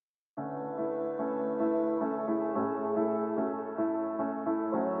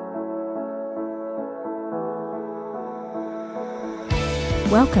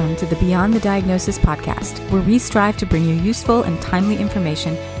Welcome to the Beyond the Diagnosis podcast, where we strive to bring you useful and timely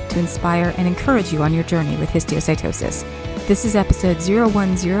information to inspire and encourage you on your journey with histiocytosis. This is episode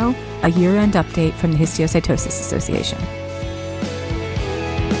 010, a year-end update from the Histiocytosis Association.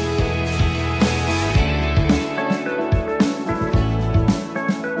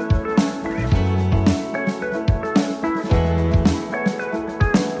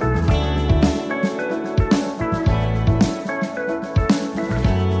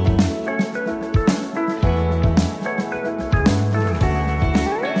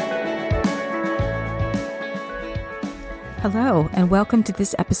 Hello, and welcome to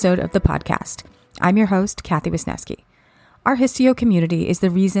this episode of the podcast. I'm your host, Kathy Wisniewski. Our histio community is the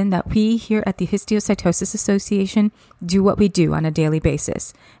reason that we here at the Histiocytosis Association do what we do on a daily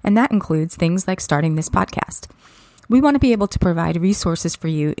basis, and that includes things like starting this podcast. We want to be able to provide resources for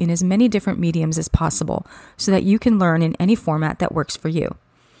you in as many different mediums as possible so that you can learn in any format that works for you.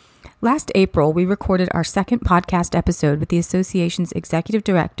 Last April, we recorded our second podcast episode with the association's executive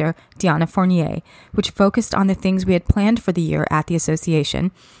director, Diana Fournier, which focused on the things we had planned for the year at the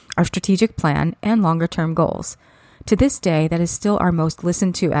association, our strategic plan, and longer-term goals. To this day, that is still our most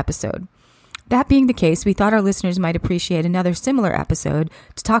listened to episode. That being the case, we thought our listeners might appreciate another similar episode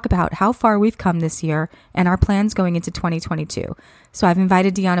to talk about how far we've come this year and our plans going into 2022. So I've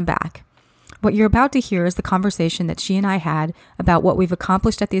invited Diana back. What you're about to hear is the conversation that she and I had about what we've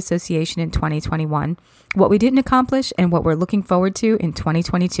accomplished at the association in 2021, what we didn't accomplish, and what we're looking forward to in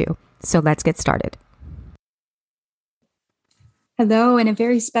 2022. So let's get started. Hello, and a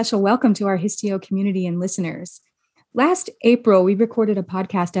very special welcome to our Histio community and listeners. Last April, we recorded a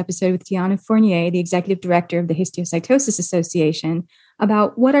podcast episode with Diana Fournier, the executive director of the Histiocytosis Association,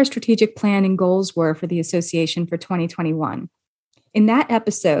 about what our strategic plan and goals were for the association for 2021. In that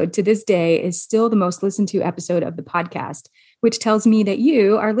episode, to this day, is still the most listened to episode of the podcast, which tells me that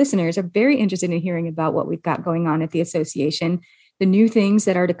you, our listeners, are very interested in hearing about what we've got going on at the association, the new things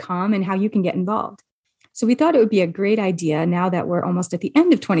that are to come, and how you can get involved. So we thought it would be a great idea, now that we're almost at the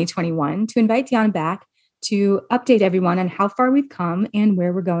end of 2021, to invite Diana back to update everyone on how far we've come and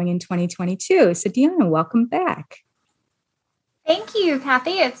where we're going in 2022. So Diana, welcome back. Thank you,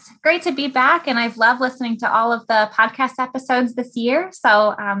 Kathy. It's great to be back, and I've loved listening to all of the podcast episodes this year.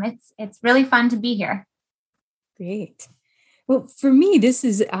 So it's really fun to be here. Great. Well, for me, this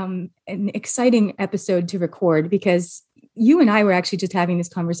is an exciting episode to record because you and I were actually just having this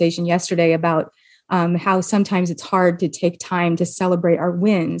conversation yesterday about how sometimes it's hard to take time to celebrate our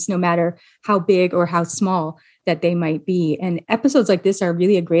wins, no matter how big or how small that they might be. And episodes like this are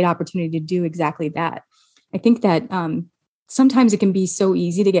really a great opportunity to do exactly that. I think that sometimes it can be so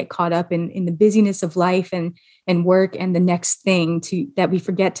easy to get caught up in the busyness of life and work and the next thing that we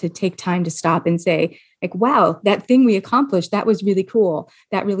forget to take time to stop and say, like, wow, that thing we accomplished, that was really cool.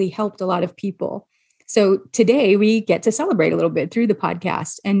 That really helped a lot of people. So today we get to celebrate a little bit through the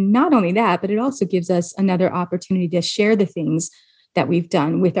podcast. And not only that, but it also gives us another opportunity to share the things that we've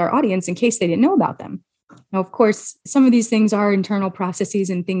done with our audience in case they didn't know about them. Now, of course, some of these things are internal processes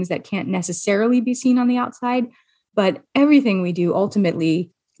and things that can't necessarily be seen on the outside. But everything we do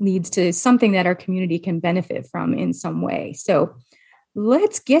ultimately leads to something that our community can benefit from in some way. So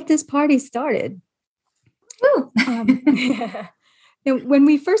let's get this party started. When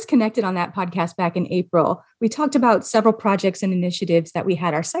we first connected on that podcast back in April, we talked about several projects and initiatives that we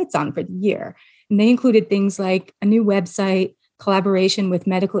had our sights on for the year. And they included things like a new website, collaboration with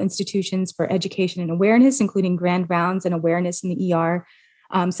medical institutions for education and awareness, including grand rounds and awareness in the ER,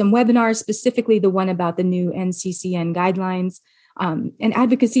 some webinars, specifically the one about the new NCCN guidelines, and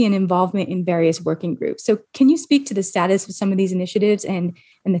advocacy and involvement in various working groups. So can you speak to the status of some of these initiatives and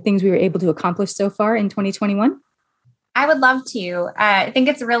the things we were able to accomplish so far in 2021? I would love to. I think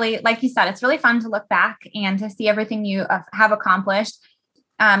it's really, like you said, it's really fun to look back and to see everything you have accomplished.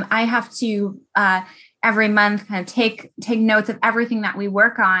 I have to every month kind of take notes of everything that we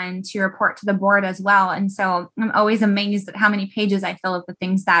work on to report to the board as well. And so I'm always amazed at how many pages I fill with the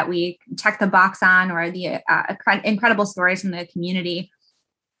things that we check the box on or the incredible stories from the community.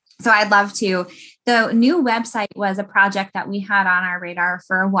 So I'd love to. The new website was a project that we had on our radar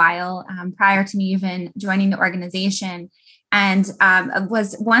for a while prior to me even joining the organization. And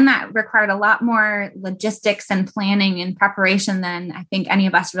was one that required a lot more logistics and planning and preparation than I think any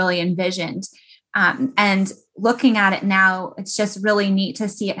of us really envisioned. And looking at it now, it's just really neat to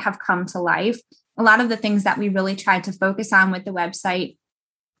see it have come to life. A lot of the things that we really tried to focus on with the website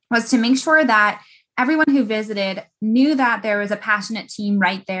was to make sure that everyone who visited knew that there was a passionate team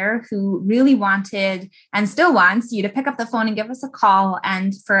right there who really wanted and still wants you to pick up the phone and give us a call,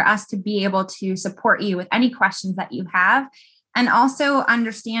 and for us to be able to support you with any questions that you have. And also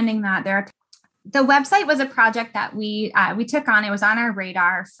understanding that the website was a project that we took on. It was on our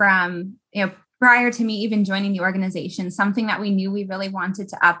radar from, prior to me even joining the organization, something that we knew we really wanted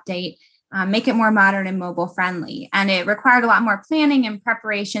to update, make it more modern and mobile friendly. And it required a lot more planning and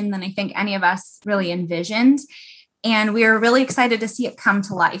preparation than I think any of us really envisioned. And we were really excited to see it come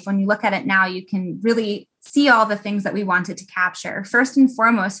to life. When you look at it now, you can really see all the things that we wanted to capture. First and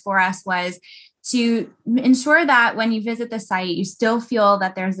foremost for us was to ensure that when you visit the site, you still feel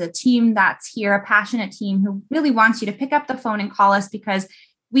that there's a team that's here, a passionate team who really wants you to pick up the phone and call us, because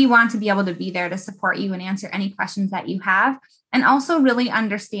we want to be able to be there to support you and answer any questions that you have. And also really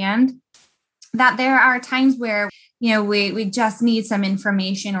understand that there are times where, we just need some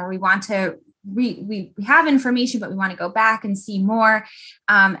information, or we want to we have information, but we want to go back and see more.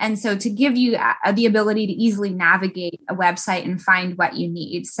 And so to give you the ability to easily navigate a website and find what you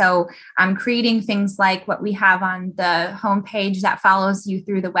need. So creating things like what we have on the homepage that follows you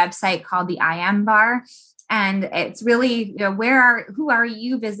through the website called the I am bar. And it's really, who are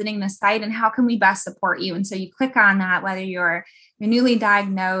you visiting the site and how can we best support you? And so you click on that, whether you're newly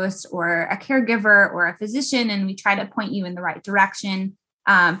diagnosed or a caregiver or a physician, and we try to point you in the right direction.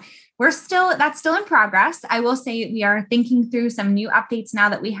 That's still in progress. I will say we are thinking through some new updates now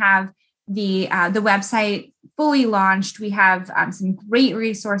that we have the website fully launched. We have some great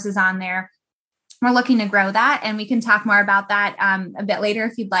resources on there. We're looking to grow that, and we can talk more about that a bit later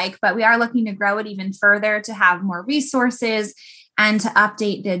if you'd like, but we are looking to grow it even further to have more resources and to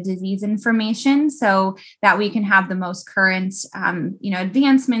update the disease information so that we can have the most current,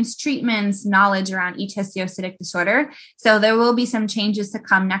 advancements, treatments, knowledge around each histiocytic disorder. So there will be some changes to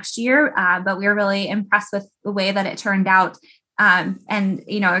come next year, but we're really impressed with the way that it turned out, and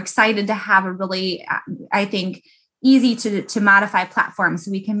excited to have a really, I think, easy to modify platform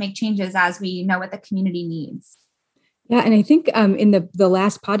so we can make changes as we know what the community needs. Yeah, and I think in the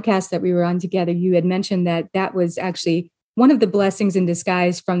last podcast that we were on together, you had mentioned that was actually one of the blessings in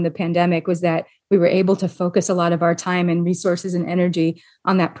disguise from the pandemic, was that we were able to focus a lot of our time and resources and energy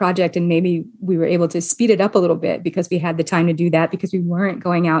on that project. And maybe we were able to speed it up a little bit because we had the time to do that, because we weren't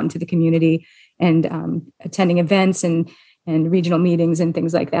going out into the community and attending events and regional meetings and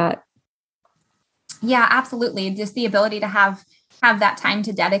things like that. Yeah, absolutely. Just the ability to have that time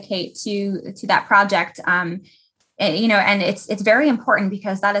to dedicate to that project. And it's very important,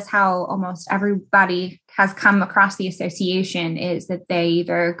 because that is how almost everybody has come across the association, is that they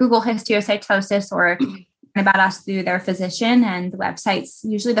either Google histiocytosis or about us through their physician, and the website's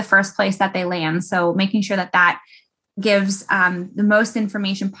usually the first place that they land. So making sure that gives the most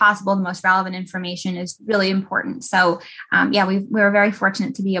information possible, the most relevant information, is really important. So we were very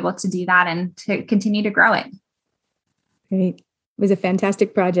fortunate to be able to do that and to continue to grow it. Great. It was a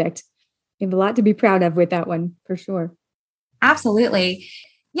fantastic project. You have a lot to be proud of with that one, for sure. Absolutely.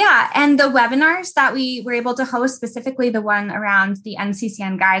 Yeah. And the webinars that we were able to host, specifically the one around the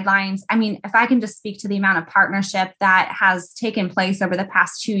NCCN guidelines. I mean, if I can just speak to the amount of partnership that has taken place over the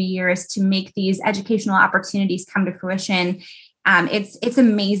past 2 years to make these educational opportunities come to fruition, it's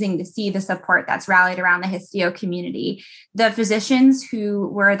amazing to see the support that's rallied around the Histio community. The physicians who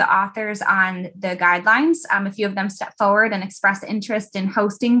were the authors on the guidelines, a few of them stepped forward and expressed interest in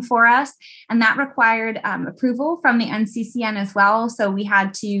hosting for us, and that required approval from the NCCN as well. So we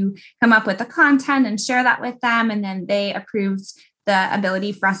had to come up with the content and share that with them, and then they approved the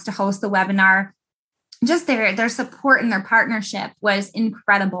ability for us to host the webinar. Just their support and their partnership was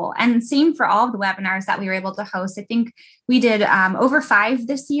incredible. And same for all of the webinars that we were able to host. I think we did over 5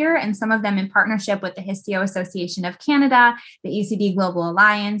 this year, and some of them in partnership with the Histio Association of Canada, the ECD Global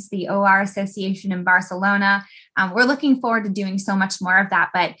Alliance, the OR Association in Barcelona. We're looking forward to doing so much more of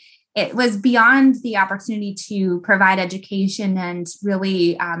that, but it was beyond the opportunity to provide education and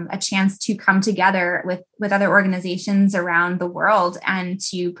really a chance to come together with other organizations around the world and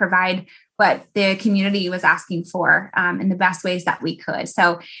to provide what the community was asking for in the best ways that we could.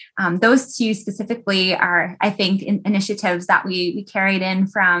 So those two specifically are, I think, initiatives that we carried in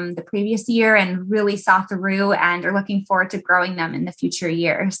from the previous year and really saw through and are looking forward to growing them in the future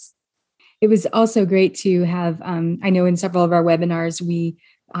years. It was also great to have, I know in several of our webinars, we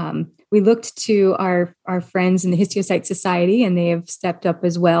looked to our friends in the Histiocyte Society, and they have stepped up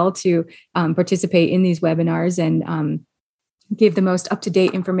as well to participate in these webinars and give the most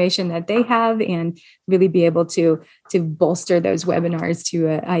up-to-date information that they have, and really be able to bolster those webinars to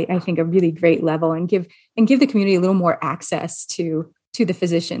I think a really great level, and give the community a little more access to the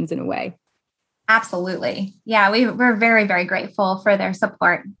physicians in a way. Absolutely. Yeah, we're very, very grateful for their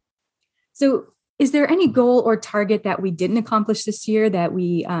support. So is there any goal or target that we didn't accomplish this year that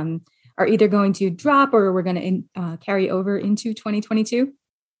we are are either going to drop or we're going to carry over into 2022?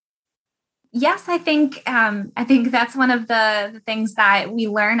 Yes, I think that's one of the things that we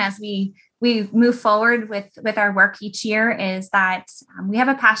learn as we move forward with our work each year is that we have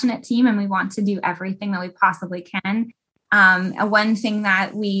a passionate team and we want to do everything that we possibly can. One thing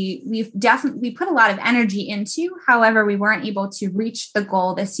that we've definitely put a lot of energy into, however, we weren't able to reach the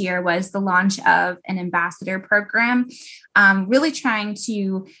goal this year was the launch of an ambassador program, really trying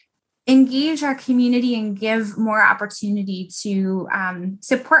to engage our community and give more opportunity to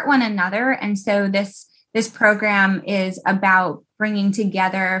support one another. And so this program is about bringing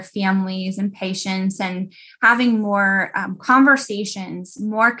together families and patients and having more conversations,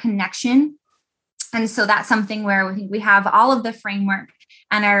 more connection. And so that's something where we have all of the framework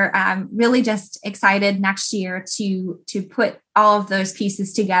and are really just excited next year to put all of those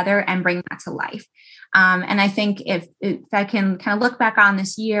pieces together and bring that to life. And I think if I can kind of look back on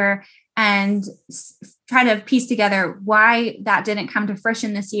this year and try to piece together why that didn't come to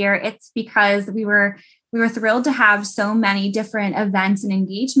fruition this year, it's because we were thrilled to have so many different events and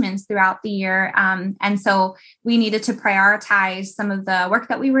engagements throughout the year. And so we needed to prioritize some of the work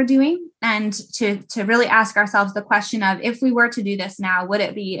that we were doing and to really ask ourselves the question of, if we were to do this now, would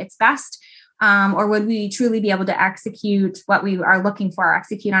it be its best? Or would we truly be able to execute what we are looking for, or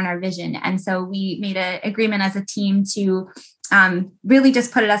execute on our vision? And so we made an agreement as a team to really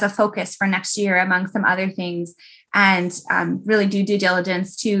just put it as a focus for next year, among some other things, and really do due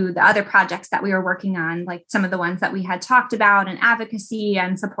diligence to the other projects that we were working on, like some of the ones that we had talked about in advocacy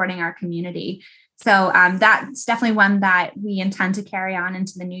and supporting our community. So that's definitely one that we intend to carry on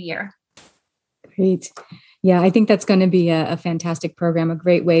into the new year. Great. Yeah, I think that's going to be a fantastic program, a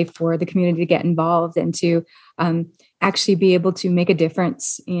great way for the community to get involved and to actually be able to make a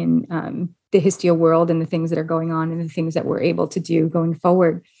difference in the Histio world and the things that are going on and the things that we're able to do going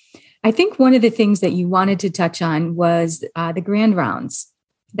forward. I think one of the things that you wanted to touch on was the grand rounds.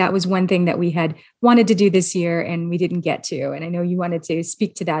 That was one thing that we had wanted to do this year and we didn't get to. And I know you wanted to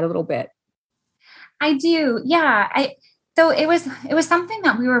speak to that a little bit. I do. Yeah. So it was something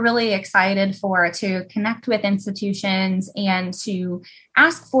that we were really excited for, to connect with institutions and to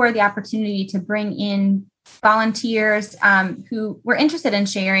ask for the opportunity to bring in volunteers who were interested in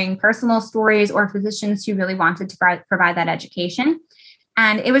sharing personal stories, or physicians who really wanted to provide that education.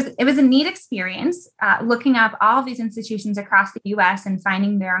 And it was a neat experience looking up all of these institutions across the U.S. and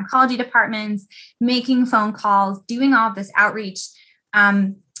finding their oncology departments, making phone calls, doing all of this outreach.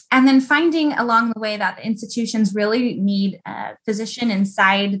 And then finding along the way that the institutions really need a physician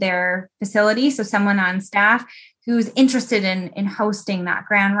inside their facility. So someone on staff who's interested in hosting that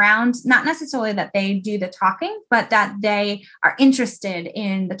grand round, not necessarily that they do the talking, but that they are interested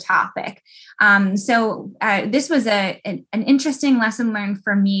in the topic. So this was an interesting lesson learned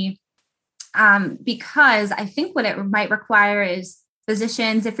for me, because I think what it might require is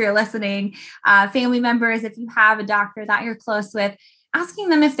physicians, if you're listening, family members, if you have a doctor that you're close with, asking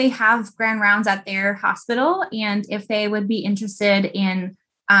them if they have grand rounds at their hospital and if they would be interested in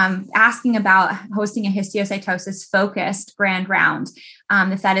asking about hosting a histiocytosis focused grand round.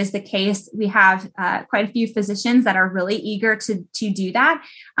 If that is the case, we have quite a few physicians that are really eager to do that.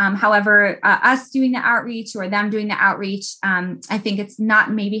 However, us doing the outreach or them doing the outreach, I think it's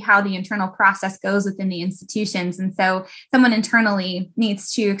not maybe how the internal process goes within the institutions. And so someone internally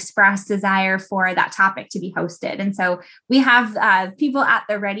needs to express desire for that topic to be hosted. And so we have people at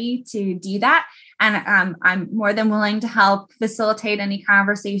the ready to do that. And I'm more than willing to help facilitate any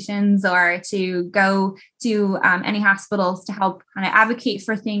conversations or to go to any hospitals to help kind of advocate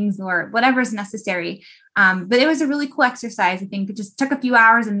for things or whatever is necessary. But it was a really cool exercise. I think it just took a few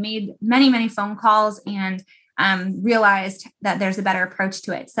hours and made many, many phone calls and realized that there's a better approach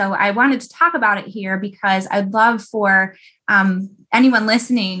to it. So I wanted to talk about it here because I'd love for anyone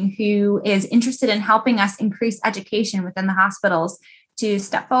listening who is interested in helping us increase education within the hospitals to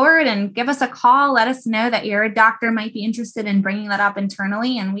step forward and give us a call. Let us know that your doctor might be interested in bringing that up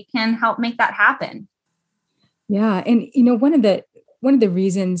internally, and we can help make that happen. Yeah, and one of the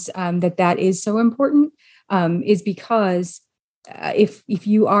reasons that is so important is because if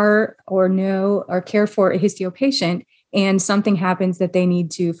you are or know or care for a histio patient and something happens that they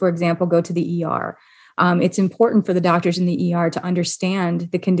need to, for example, go to the ER, it's important for the doctors in the ER to understand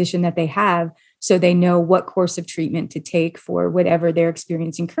the condition that they have, so they know what course of treatment to take for whatever they're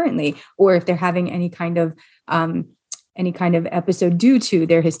experiencing currently, or if they're having any kind of episode due to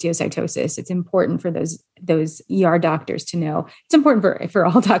their histiocytosis. It's important for those ER doctors to know. It's important for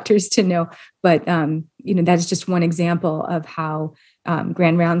all doctors to know, but that's just one example of how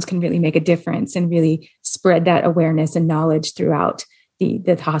grand rounds can really make a difference and really spread that awareness and knowledge throughout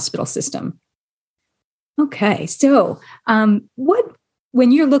the hospital system. Okay, so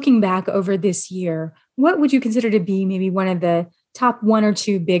when you're looking back over this year, what would you consider to be maybe one of the top one or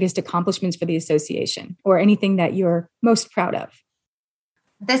two biggest accomplishments for the association, or anything that you're most proud of?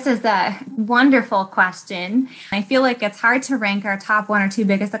 This is a wonderful question. I feel like it's hard to rank our top one or two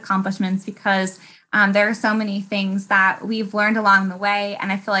biggest accomplishments because there are so many things that we've learned along the way.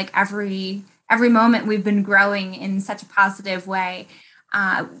 And I feel like every moment we've been growing in such a positive way.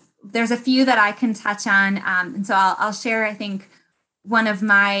 There's a few that I can touch on. And so I'll share, I think, one of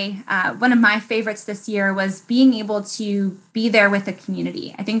my favorites this year was being able to be there with the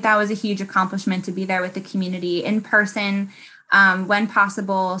community. I think that was a huge accomplishment, to be there with the community in person, when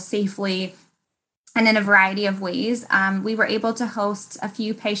possible, safely, and in a variety of ways. We were able to host a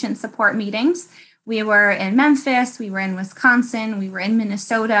few patient support meetings. We were in Memphis, we were in Wisconsin, we were in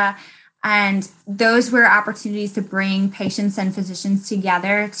Minnesota, and those were opportunities to bring patients and physicians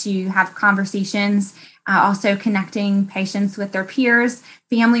together to have conversations, also connecting patients with their peers,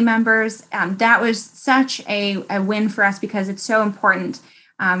 family members. That was such a win for us because it's so important.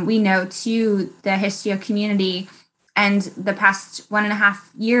 We know to the Histio community, and the past 1.5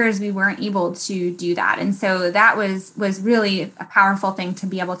 years, we weren't able to do that. And so that was really a powerful thing to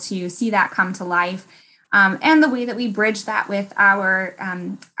be able to see that come to life. And the way that we bridge that with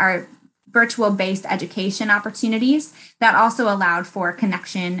our virtual-based education opportunities that also allowed for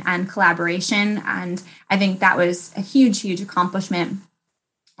connection and collaboration. And I think that was a huge, huge accomplishment.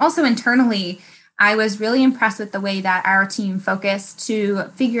 Also internally, I was really impressed with the way that our team focused to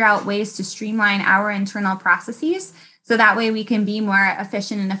figure out ways to streamline our internal processes. So that way we can be more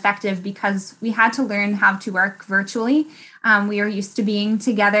efficient and effective, because we had to learn how to work virtually. We are used to being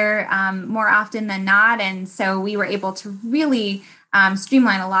together more often than not. And so we were able to really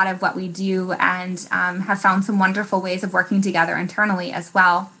streamline a lot of what we do, and have found some wonderful ways of working together internally as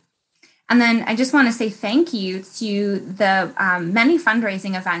well. And then I just want to say thank you to the many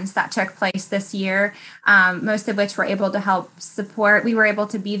fundraising events that took place this year, most of which were able to help support. We were able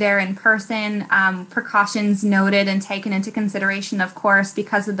to be there in person, precautions noted and taken into consideration, of course,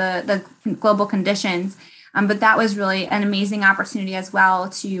 because of the global conditions. But that was really an amazing opportunity as well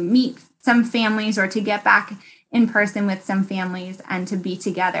to meet some families, or to get back in person with some families and to be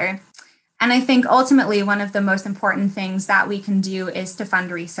together. And I think ultimately one of the most important things that we can do is to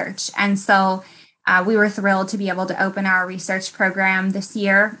fund research. And so we were thrilled to be able to open our research program this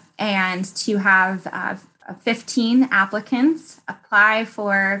year, and to have 15 applicants apply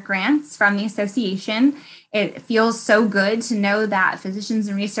for grants from the association. It feels so good to know that physicians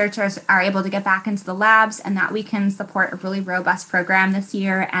and researchers are able to get back into the labs, and that we can support a really robust program this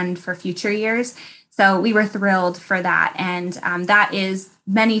year and for future years. So we were thrilled for that. And that is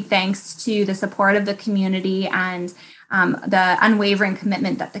many thanks to the support of the community and the unwavering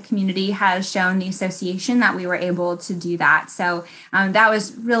commitment that the community has shown the association, that we were able to do that. So that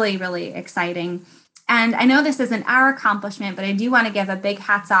was really, really exciting. And I know this isn't our accomplishment, but I do want to give a big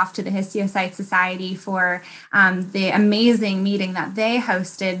hats off to the Histiocyte Society for the amazing meeting that they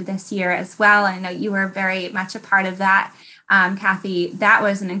hosted this year as well. I know you were very much a part of that. Kathy, that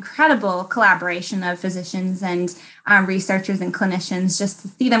was an incredible collaboration of physicians and researchers and clinicians, just to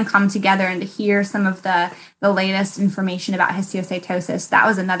see them come together and to hear some of the latest information about histiocytosis. That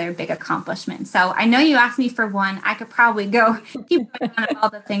was another big accomplishment. So I know you asked me for one. I could probably go keep going on all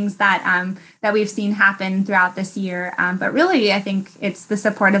the things that we've seen happen throughout this year. But really, I think it's the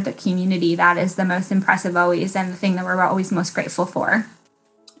support of the community that is the most impressive always, and the thing that we're always most grateful for.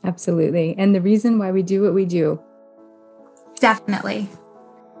 Absolutely. And the reason why we do what we do. Definitely.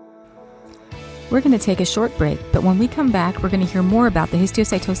 We're going to take a short break, but when we come back, we're going to hear more about the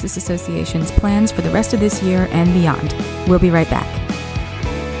Histiocytosis Association's plans for the rest of this year and beyond. We'll be right back.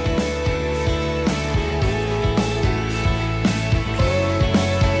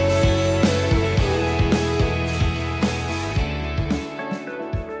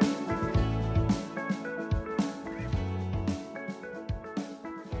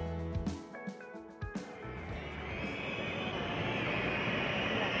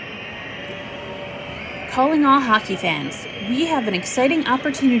 Calling all hockey fans, we have an exciting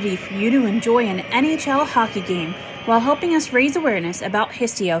opportunity for you to enjoy an NHL hockey game while helping us raise awareness about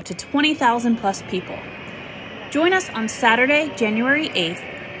Histio to 20,000 plus people. Join us on Saturday, January 8th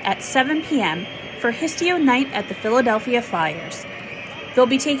at 7 p.m. for Histio Night at the Philadelphia Flyers. They'll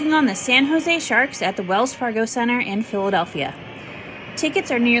be taking on the San Jose Sharks at the Wells Fargo Center in Philadelphia.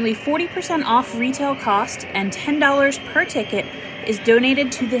 Tickets are nearly 40% off retail cost, and $10 per ticket is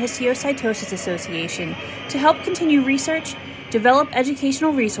donated to the Histiocytosis Association to help continue research, develop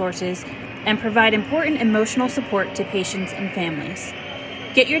educational resources, and provide important emotional support to patients and families.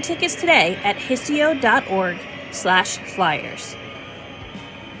 Get your tickets today at histio.org/flyers.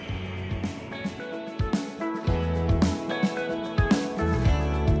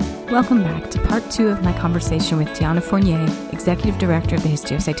 Welcome back to part 2 of my conversation with Tiana Fournier, Executive Director of the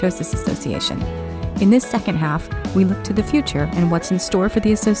Histiocytosis Association. In this second half, we look to the future and what's in store for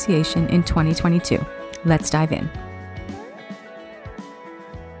the association in 2022. Let's dive in.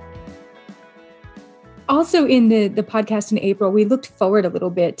 Also in the podcast in April, we looked forward a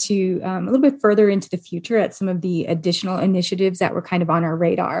little bit to a little bit further into the future at some of the additional initiatives that were kind of on our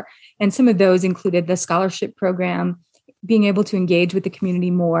radar. And some of those included the scholarship program, being able to engage with the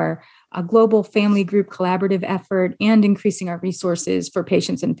community more, a global family group collaborative effort, and increasing our resources for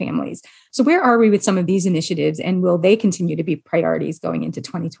patients and families. So where are we with some of these initiatives, and will they continue to be priorities going into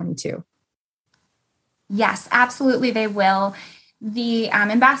 2022? Yes, absolutely they will. The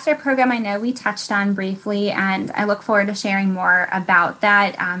ambassador program, I know we touched on briefly, and I look forward to sharing more about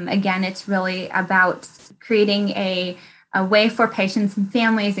that. Again, it's really about creating a way for patients and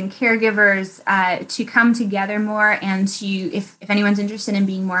families and caregivers to come together more, and to, if anyone's interested in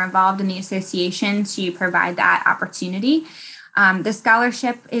being more involved in the association, to provide that opportunity. The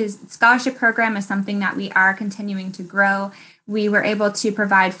scholarship program is something that we are continuing to grow. We were able to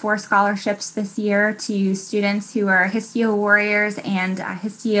provide 4 scholarships this year to students who are Histio warriors and a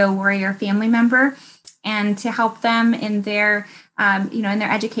Histio warrior family member, and to help them in their in their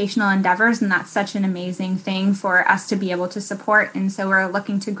educational endeavors. And that's such an amazing thing for us to be able to support. And so we're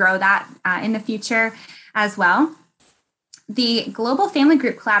looking to grow that in the future as well. The Global Family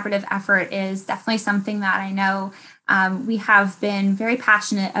Group Collaborative effort is definitely something that I know we have been very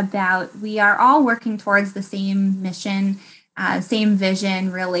passionate about. We are all working towards the same mission, same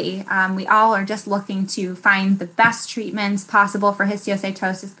vision, really. We all are just looking to find the best treatments possible for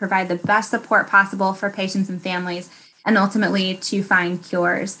histiocytosis, provide the best support possible for patients and families, and ultimately to find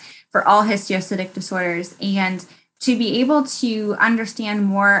cures for all histiocytic disorders. And to be able to understand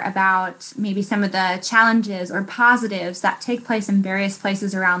more about maybe some of the challenges or positives that take place in various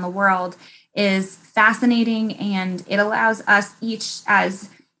places around the world is fascinating. And it allows us each as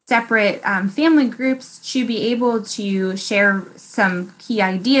separate family groups to be able to share some key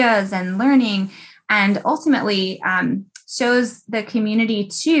ideas and learning, and ultimately shows the community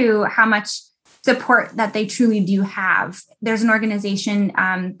too how much support that they truly do have. There's an organization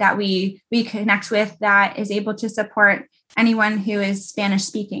that we connect with that is able to support anyone who is Spanish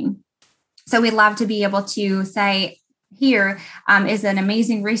speaking. So we'd love to be able to say, here is an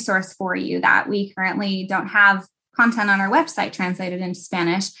amazing resource for you that we currently don't have content on our website translated into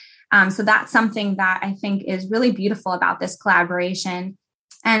Spanish. So that's something that I think is really beautiful about this collaboration.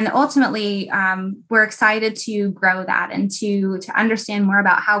 And ultimately, we're excited to grow that and to understand more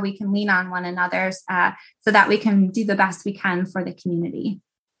about how we can lean on one another so that we can do the best we can for the community.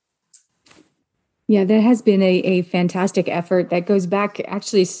 Yeah, that has been a fantastic effort that goes back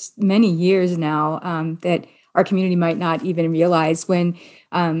actually many years now, that our community might not even realize. When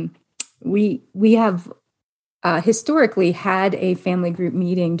we have historically had a family group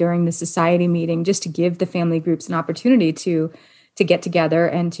meeting during the society meeting, just to give the family groups an opportunity to get together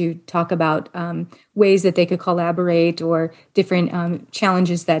and to talk about ways that they could collaborate or different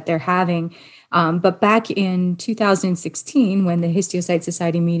challenges that they're having. But back in 2016, when the Histiocyte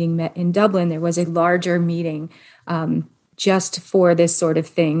Society meeting met in Dublin, there was a larger meeting just for this sort of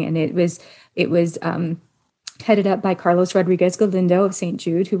thing. And it was headed up by Carlos Rodriguez Galindo of St.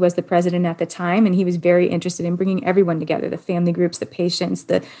 Jude, who was the president at the time. And he was very interested in bringing everyone together, the family groups, the patients,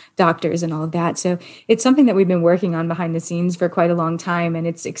 the doctors, and all of that. So it's something that we've been working on behind the scenes for quite a long time. And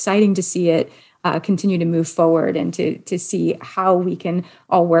it's exciting to see it continue to move forward and to see how we can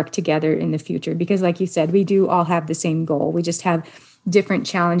all work together in the future. Because like you said, we do all have the same goal. We just have different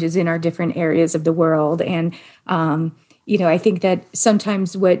challenges in our different areas of the world. And, I think that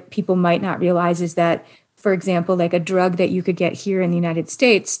sometimes what people might not realize is that, for example, like a drug that you could get here in the United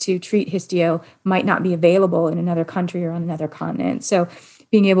States to treat histio might not be available in another country or on another continent. So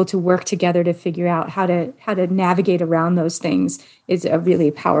being able to work together to figure out how to navigate around those things is a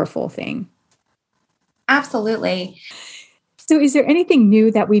really powerful thing. Absolutely. So is there anything new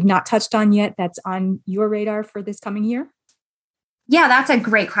that we've not touched on yet that's on your radar for this coming year? Yeah, that's a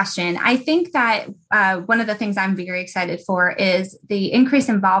great question. I think that one of the things I'm very excited for is the increased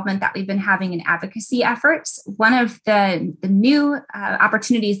involvement that we've been having in advocacy efforts. One of the new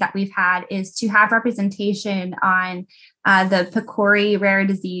opportunities that we've had is to have representation on the PCORI Rare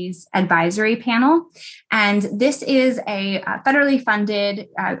Disease Advisory Panel. And this is a federally funded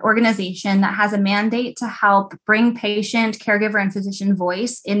organization that has a mandate to help bring patient, caregiver, and physician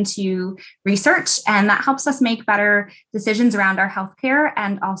voice into research. And that helps us make better decisions around our healthcare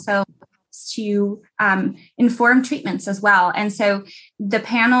and also to inform treatments as well. And so the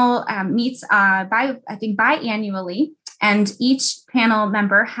panel meets biannually, and each panel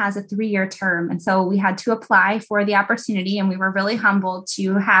member has a 3-year term. And so we had to apply for the opportunity, and we were really humbled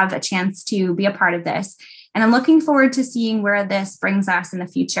to have a chance to be a part of this. And I'm looking forward to seeing where this brings us in the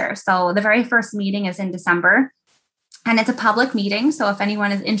future. So the very first meeting is in December. And it's a public meeting. So if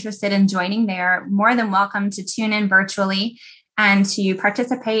anyone is interested in joining, they're more than welcome to tune in virtually and to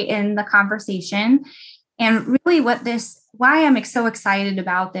participate in the conversation. And really why I'm so excited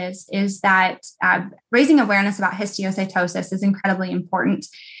about this is that raising awareness about histiocytosis is incredibly important.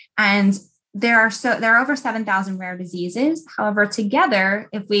 And there are over 7,000 rare diseases. However, together,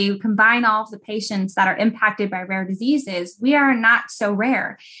 if we combine all of the patients that are impacted by rare diseases, we are not so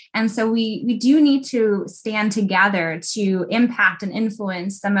rare. And so we do need to stand together to impact and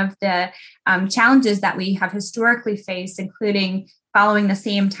influence some of the challenges that we have historically faced, including following the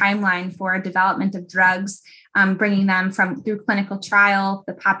same timeline for development of drugs, bringing them through clinical trial,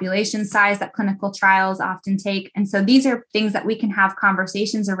 the population size that clinical trials often take. And so these are things that we can have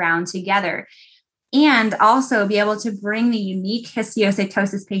conversations around together, and also be able to bring the unique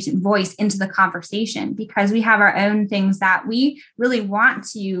histiocytosis patient voice into the conversation, because we have our own things that we really want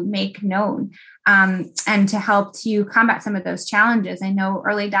to make known and to help to combat some of those challenges. I know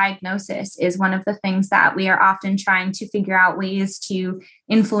early diagnosis is one of the things that we are often trying to figure out ways to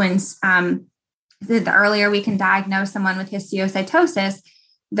influence. The earlier we can diagnose someone with histiocytosis,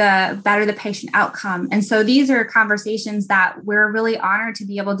 the better the patient outcome. And so these are conversations that we're really honored to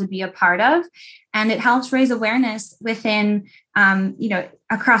be able to be a part of. And it helps raise awareness within,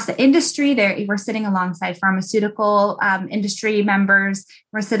 across the industry. We're sitting alongside pharmaceutical industry members.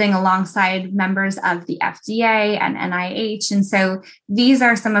 We're sitting alongside members of the FDA and NIH. And so these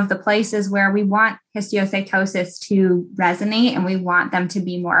are some of the places where we want histiocytosis to resonate, and we want them to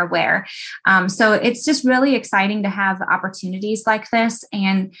be more aware. So it's just really exciting to have opportunities like this.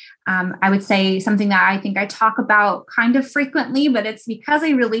 And I would say something that I think I talk about kind of frequently, but it's because I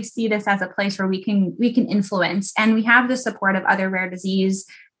really see this as a place where we can influence, and we have the support of other rare disease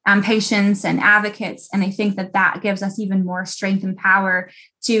patients and advocates. And I think that gives us even more strength and power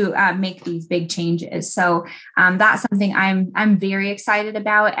to make these big changes. So that's something I'm very excited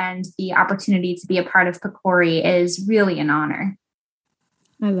about. And the opportunity to be a part of PCORI is really an honor.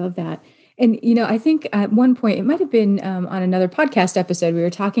 I love that. And, I think at one point, it might have been on another podcast episode, we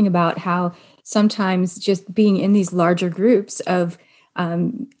were talking about how sometimes just being in these larger groups of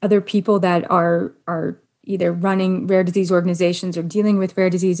other people that are either running rare disease organizations or dealing with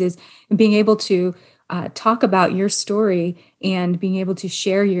rare diseases, and being able to talk about your story and being able to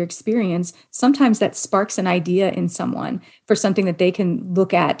share your experience, sometimes that sparks an idea in someone for something that they can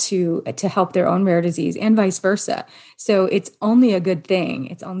look at to help their own rare disease, and vice versa. So it's only a good thing.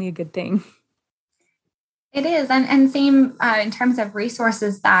 It's only a good thing. It is. And same in terms of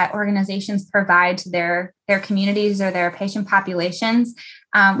resources that organizations provide to their communities or their patient populations.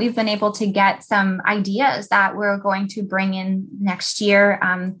 We've been able to get some ideas that we're going to bring in next year,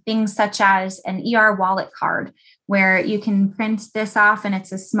 things such as an ER wallet card, where you can print this off, and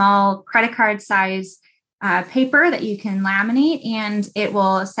it's a small credit card size paper that you can laminate, and it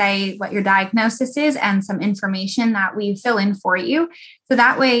will say what your diagnosis is and some information that we fill in for you. So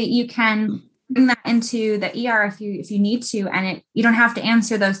that way you can bring that into the ER if you need to, and you don't have to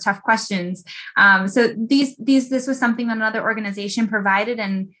answer those tough questions. So this was something that another organization provided,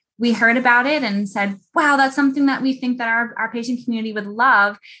 and we heard about it and said, wow, that's something that we think that our patient community would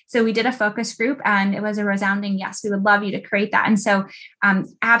love. So we did a focus group, and it was a resounding yes, we would love you to create that. And so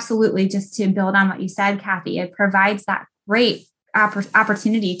absolutely, just to build on what you said, Kathy, it provides that great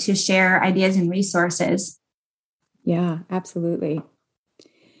opportunity to share ideas and resources. Yeah, absolutely.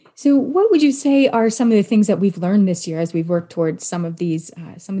 So what would you say are some of the things that we've learned this year as we've worked towards some of these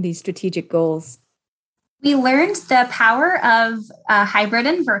strategic goals? We learned the power of hybrid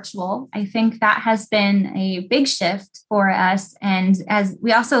and virtual. I think that has been a big shift for us. And as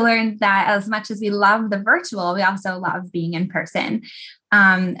we also learned that as much as we love the virtual, we also love being in person.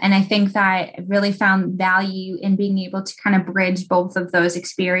 And I think that I really found value in being able to kind of bridge both of those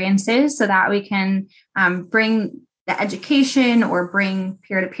experiences so that we can bring the education or bring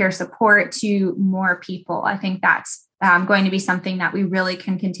peer-to-peer support to more people. I think that's going to be something that we really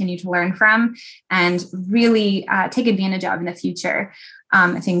can continue to learn from and really take advantage of in the future.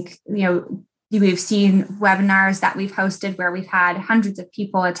 I think, We've seen webinars that we've hosted where we've had hundreds of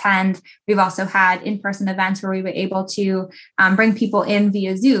people attend. We've also had in-person events where we were able to bring people in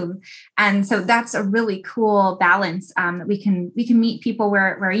via Zoom. And so that's a really cool balance that we can meet people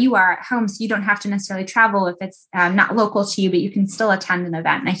where you are at home. So you don't have to necessarily travel if it's not local to you, but you can still attend an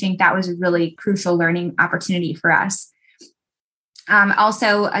event. And I think that was a really crucial learning opportunity for us.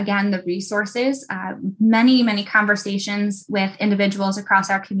 Also, again, the resources, many conversations with individuals across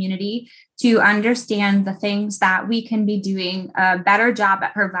our community to understand the things that we can be doing a better job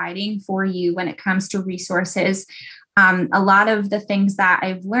at providing for you when it comes to resources. A lot of the things that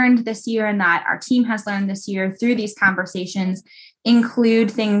I've learned this year and that our team has learned this year through these conversations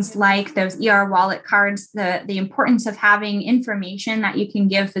include things like those ER wallet cards, the importance of having information that you can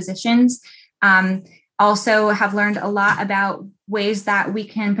give physicians. Also have learned a lot about ways that we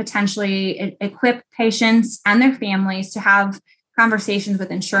can potentially equip patients and their families to have conversations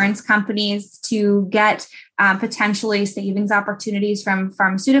with insurance companies to get potentially savings opportunities from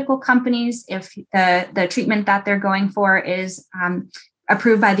pharmaceutical companies if the treatment that they're going for is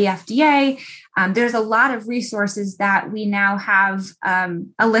approved by the FDA. There's a lot of resources that we now have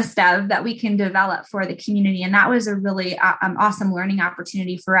a list of that we can develop for the community. And that was a really awesome learning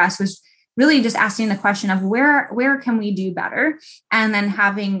opportunity for us, was really just asking the question of where can we do better, and then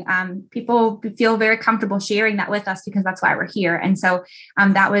having people feel very comfortable sharing that with us, because that's why we're here. And so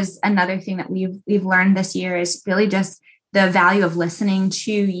that was another thing that we've learned this year, is really just the value of listening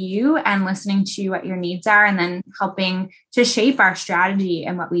to you and listening to what your needs are, and then helping to shape our strategy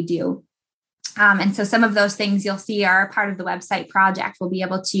and what we do. And so some of those things you'll see are part of the website project. We'll be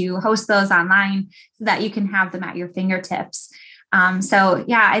able to host those online so that you can have them at your fingertips. So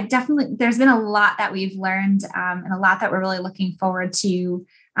yeah, there's been a lot that we've learned and a lot that we're really looking forward to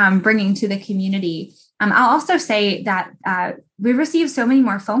bringing to the community. I'll also say that we received so many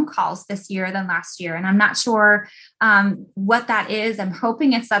more phone calls this year than last year, and I'm not sure what that is. I'm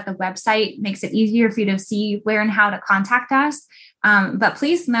hoping it's that the website makes it easier for you to see where and how to contact us. But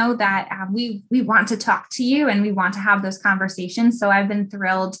please know that we want to talk to you and we want to have those conversations. So I've been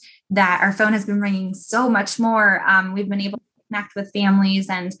thrilled that our phone has been ringing so much more. We've been able to connect with families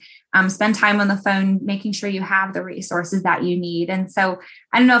and spend time on the phone, making sure you have the resources that you need. And so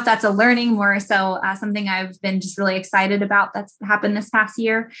I don't know if that's a learning more so something I've been just really excited about that's happened this past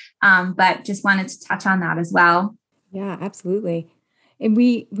year, but just wanted to touch on that as well. Yeah, absolutely. And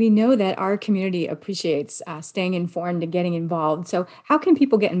we know that our community appreciates staying informed and getting involved. So how can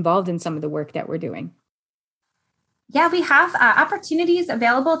people get involved in some of the work that we're doing? Yeah, we have opportunities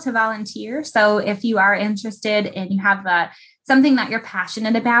available to volunteer. So if you are interested and you have something that you're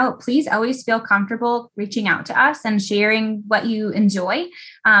passionate about, please always feel comfortable reaching out to us and sharing what you enjoy.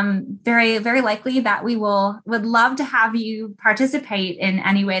 Very, very likely that we would love to have you participate in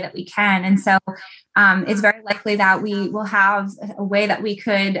any way that we can. And so it's very likely that we will have a way that we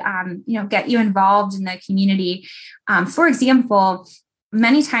could, get you involved in the community. For example,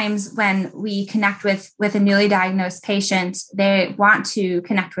 many times when we connect with a newly diagnosed patient, they want to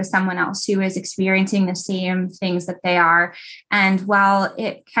connect with someone else who is experiencing the same things that they are. And while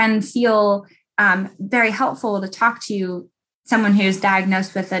it can feel very helpful to talk to someone who's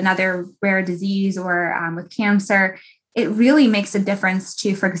diagnosed with another rare disease or with cancer, it really makes a difference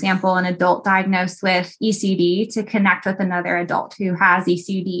to, for example, an adult diagnosed with ECD to connect with another adult who has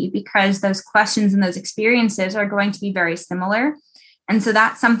ECD, because those questions and those experiences are going to be very similar. And so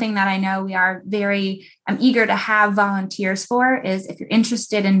that's something that I know we are very eager to have volunteers for, is if you're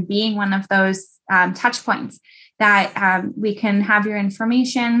interested in being one of those touch points, that we can have your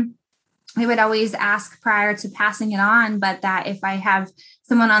information. We would always ask prior to passing it on, but that if I have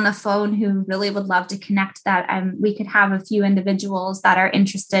someone on the phone who really would love to connect, that we could have a few individuals that are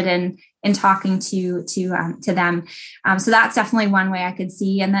interested in talking to them. So that's definitely one way I could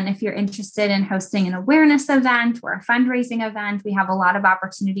see. And then if you're interested in hosting an awareness event or a fundraising event, we have a lot of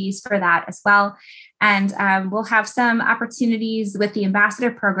opportunities for that as well. And we'll have some opportunities with the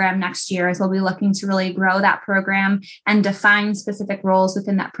ambassador program next year, as we'll be looking to really grow that program and define specific roles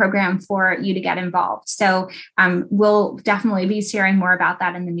within that program for you to get involved. So we'll definitely be sharing more about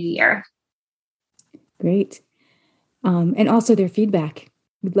that in the new year. Great. And also their feedback.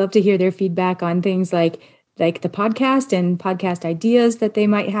 We'd love to hear their feedback on things like the podcast and podcast ideas that they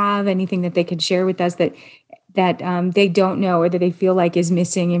might have, anything that they could share with us that they don't know or that they feel like is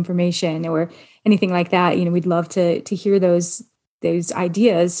missing information or anything like that. We'd love to hear those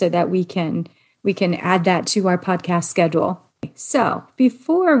ideas so that we can add that to our podcast schedule. So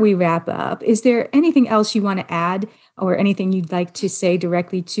before we wrap up, is there anything else you want to add or anything you'd like to say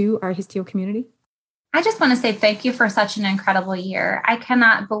directly to our Histio community? I just want to say thank you for such an incredible year. I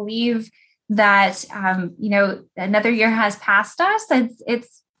cannot believe that, another year has passed us.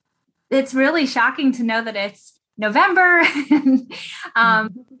 It's really shocking to know that it's November.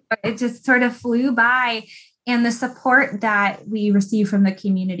 It just sort of flew by. And the support that we receive from the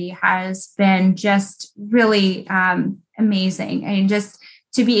community has been just really amazing. And just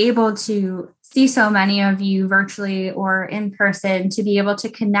to be able to see so many of you virtually or in person, to be able to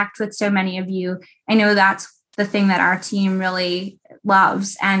connect with so many of you, I know that's the thing that our team really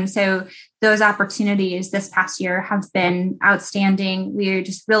loves. And so those opportunities this past year have been outstanding. We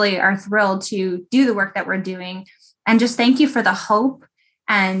just really are thrilled to do the work that we're doing. And just thank you for the hope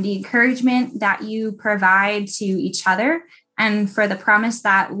and the encouragement that you provide to each other, and for the promise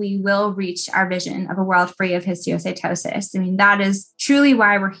that we will reach our vision of a world free of histiocytosis. I mean, that is truly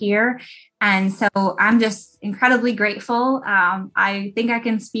why we're here. And so I'm just incredibly grateful. I think I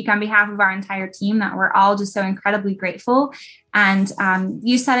can speak on behalf of our entire team that we're all just so incredibly grateful. And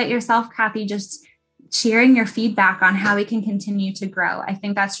you said it yourself, Kathy, just sharing your feedback on how we can continue to grow. I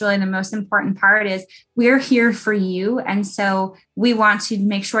think that's really the most important part. Is we're here for you. And so we want to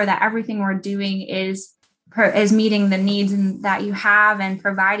make sure that everything we're doing is meeting the needs that you have and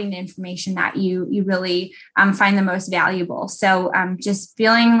providing the information that you really find the most valuable. So just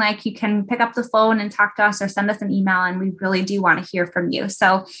feeling like you can pick up the phone and talk to us or send us an email, and we really do want to hear from you.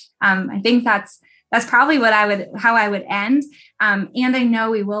 So I think that's probably how I would end. And I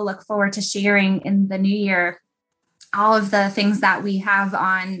know we will look forward to sharing in the new year all of the things that we have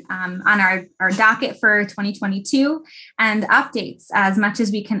on our docket for 2022, and updates as much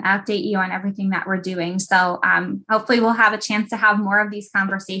as we can update you on everything that we're doing. So hopefully we'll have a chance to have more of these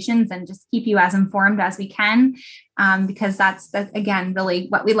conversations and just keep you as informed as we can, because that's again, really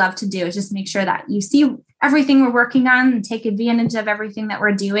what we love to do, is just make sure that you see everything we're working on and take advantage of everything that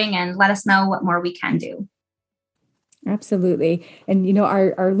we're doing, and let us know what more we can do. Absolutely. And,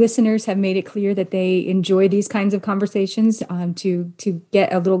 our listeners have made it clear that they enjoy these kinds of conversations, to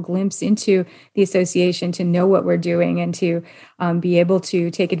get a little glimpse into the association, to know what we're doing, and to be able to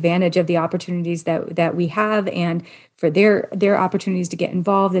take advantage of the opportunities that we have, and for their opportunities to get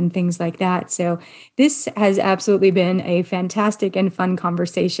involved and things like that. So this has absolutely been a fantastic and fun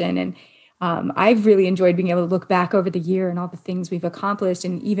conversation. And I've really enjoyed being able to look back over the year and all the things we've accomplished,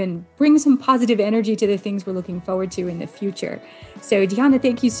 and even bring some positive energy to the things we're looking forward to in the future. So Deanna,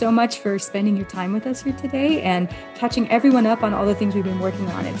 thank you so much for spending your time with us here today and catching everyone up on all the things we've been working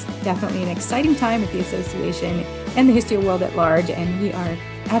on. It's definitely an exciting time at the association and the Histio world at large, and we are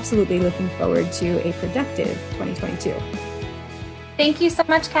absolutely looking forward to a productive 2022. Thank you so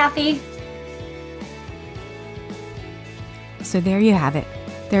much, Kathy. So there you have it.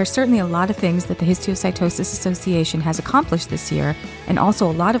 There are certainly a lot of things that the Histiocytosis Association has accomplished this year, and also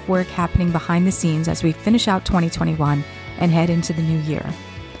a lot of work happening behind the scenes as we finish out 2021 and head into the new year.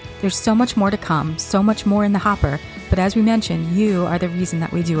 There's so much more to come, so much more in the hopper, but as we mentioned, you are the reason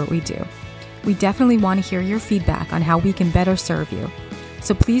that we do what we do. We definitely want to hear your feedback on how we can better serve you.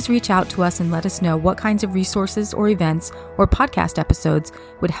 So please reach out to us and let us know what kinds of resources or events or podcast episodes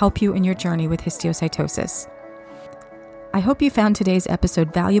would help you in your journey with histiocytosis. I hope you found today's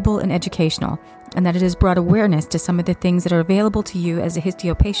episode valuable and educational, and that it has brought awareness to some of the things that are available to you as a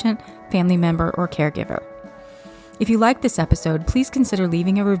histio patient, family member, or caregiver. If you like this episode, please consider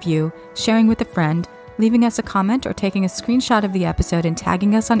leaving a review, sharing with a friend, leaving us a comment, or taking a screenshot of the episode and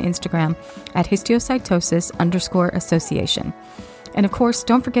tagging us on Instagram at histiocytosis_association. And of course,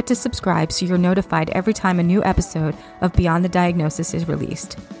 don't forget to subscribe so you're notified every time a new episode of Beyond the Diagnosis is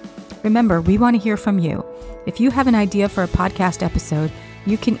released. Remember, we want to hear from you. If you have an idea for a podcast episode,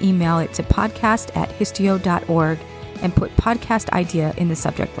 you can email it to podcast@histio.org and put podcast idea in the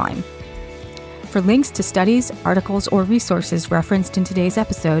subject line. For links to studies, articles, or resources referenced in today's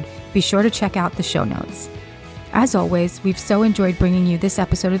episode, be sure to check out the show notes. As always, we've so enjoyed bringing you this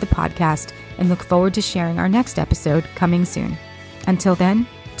episode of the podcast and look forward to sharing our next episode coming soon. Until then,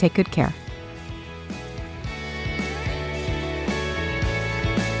 take good care.